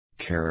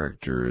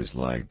character is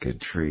like a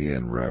tree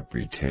and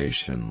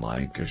reputation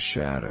like a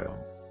shadow.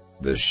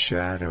 The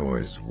shadow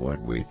is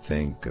what we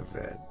think of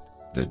it.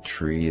 The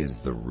tree is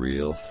the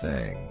real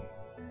thing.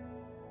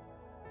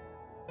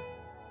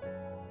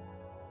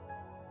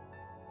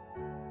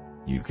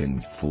 You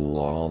can fool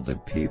all the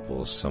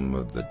people some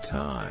of the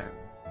time,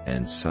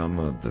 and some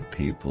of the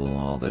people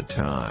all the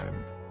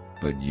time,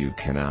 but you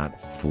cannot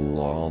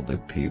fool all the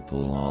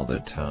people all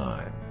the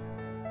time.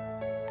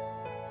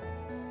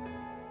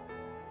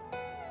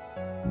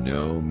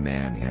 No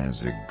man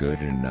has a good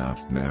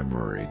enough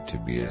memory to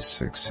be a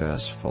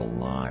successful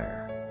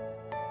liar.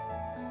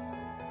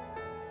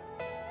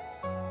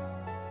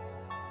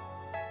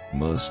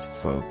 Most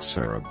folks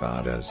are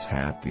about as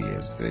happy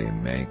as they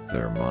make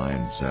their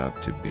minds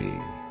up to be.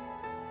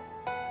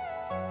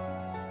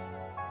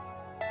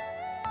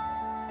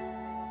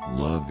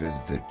 Love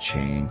is the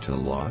chain to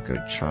lock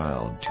a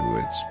child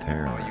to its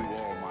parent.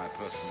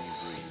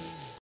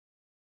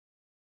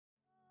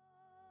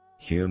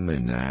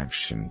 Human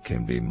action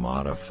can be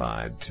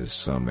modified to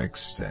some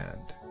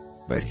extent,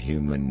 but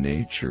human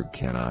nature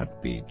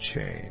cannot be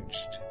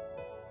changed.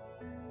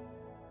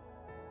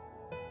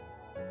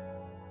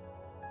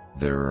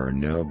 There are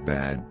no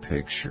bad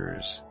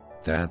pictures,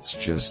 that's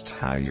just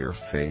how your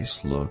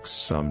face looks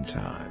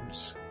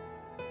sometimes.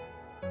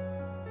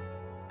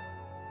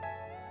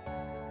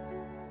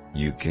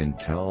 You can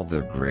tell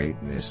the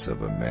greatness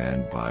of a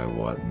man by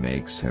what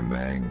makes him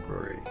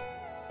angry.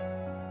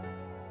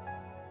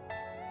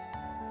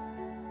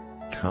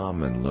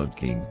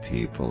 Common-looking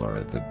people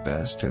are the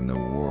best in the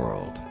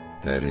world,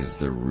 that is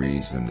the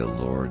reason the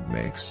Lord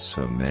makes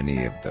so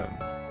many of them.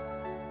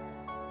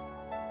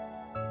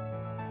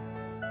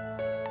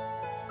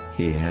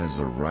 He has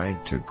a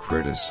right to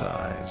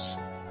criticize,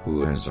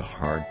 who has a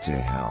heart to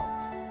help.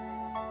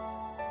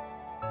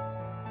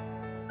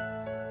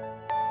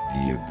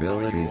 The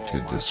ability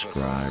to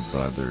describe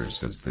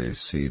others as they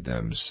see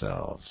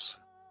themselves.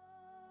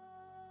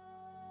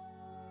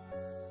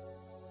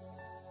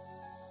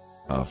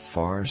 A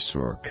farce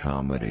or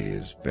comedy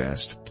is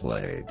best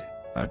played,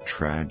 a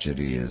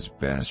tragedy is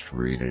best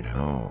read at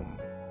home.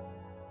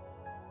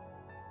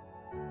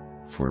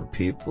 For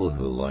people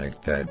who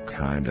like that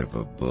kind of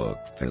a book,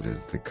 that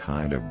is the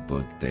kind of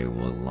book they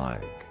will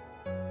like.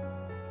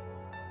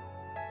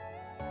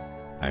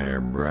 I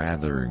am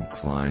rather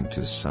inclined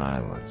to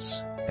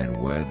silence,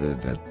 and whether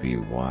that be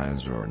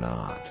wise or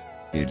not,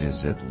 it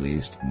is at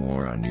least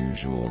more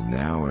unusual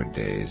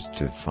nowadays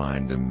to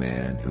find a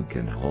man who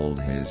can hold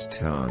his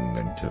tongue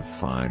than to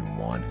find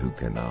one who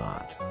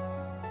cannot.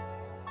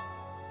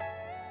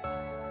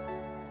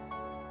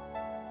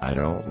 I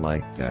don't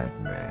like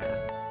that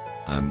man.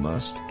 I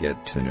must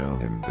get to know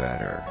him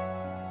better.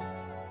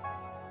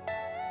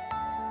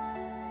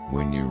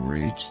 When you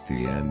reach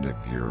the end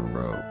of your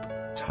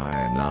rope, tie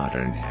a knot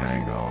and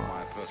hang on.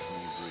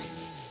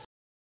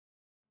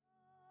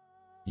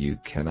 You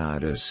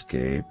cannot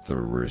escape the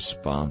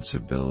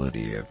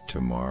responsibility of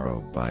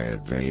tomorrow by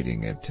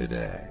evading it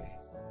today.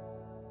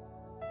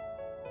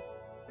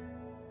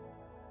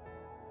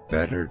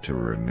 Better to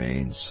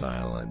remain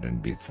silent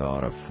and be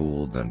thought a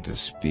fool than to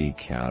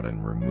speak out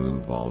and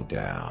remove all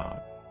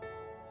doubt.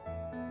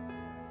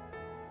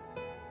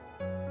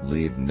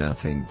 Leave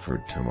nothing for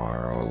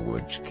tomorrow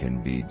which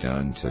can be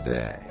done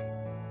today.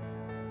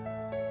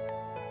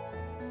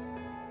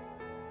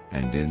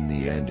 And in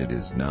the end it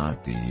is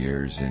not the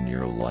years in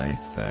your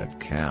life that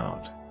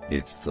count,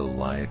 it's the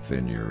life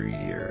in your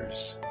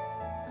years.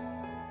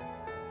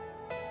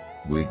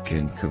 We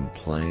can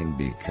complain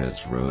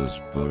because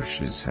rose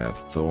bushes have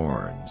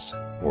thorns,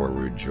 or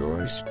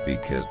rejoice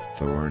because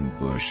thorn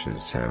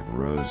bushes have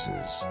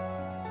roses.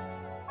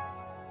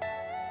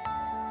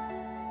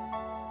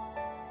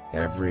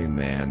 Every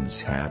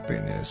man's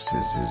happiness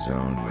is his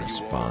own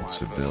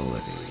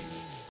responsibility.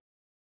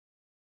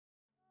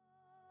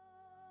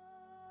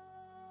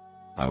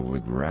 I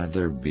would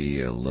rather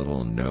be a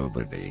little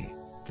nobody,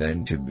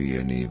 than to be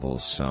an evil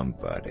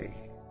somebody.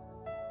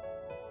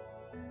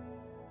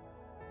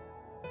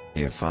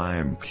 If I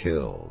am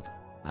killed,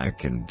 I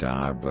can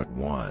die but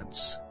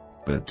once,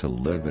 but to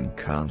live in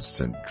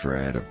constant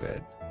dread of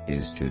it,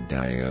 is to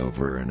die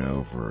over and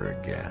over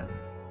again.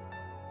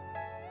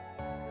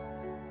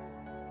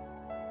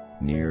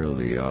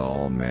 Nearly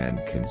all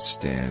men can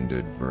stand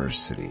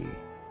adversity,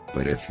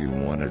 but if you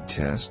want to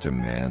test a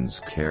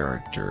man's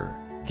character,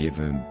 give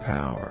him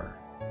power.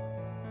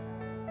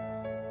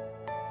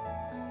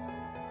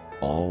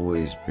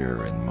 Always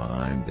bear in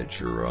mind that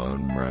your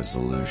own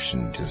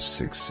resolution to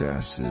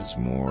success is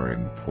more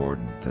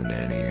important than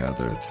any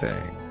other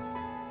thing.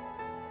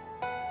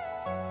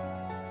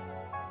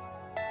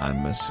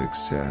 I'm a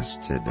success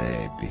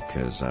today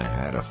because I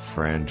had a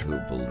friend who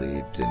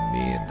believed in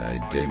me and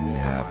I didn't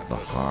have the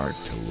heart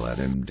to let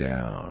him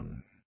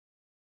down.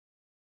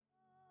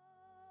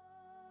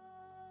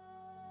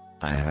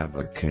 I have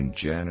a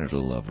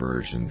congenital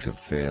aversion to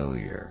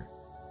failure.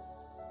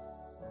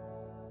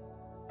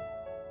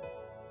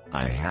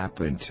 I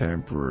happen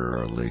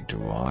temporarily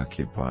to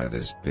occupy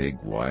this big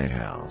White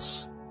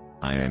House,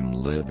 I am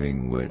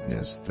living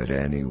witness that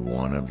any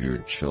one of your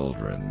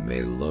children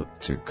may look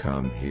to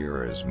come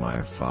here as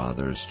my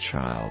Father's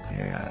child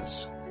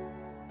has.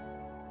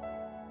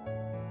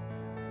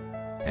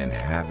 And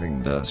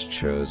having thus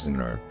chosen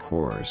our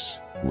course,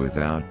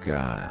 without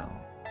guile,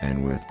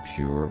 and with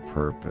pure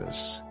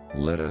purpose,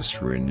 let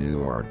us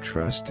renew our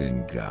trust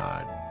in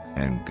God,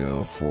 and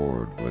go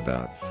forward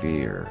without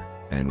fear,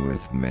 and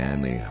with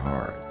manly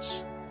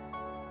hearts.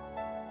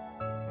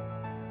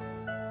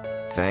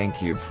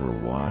 Thank you for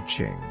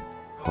watching,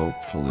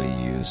 hopefully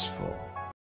useful.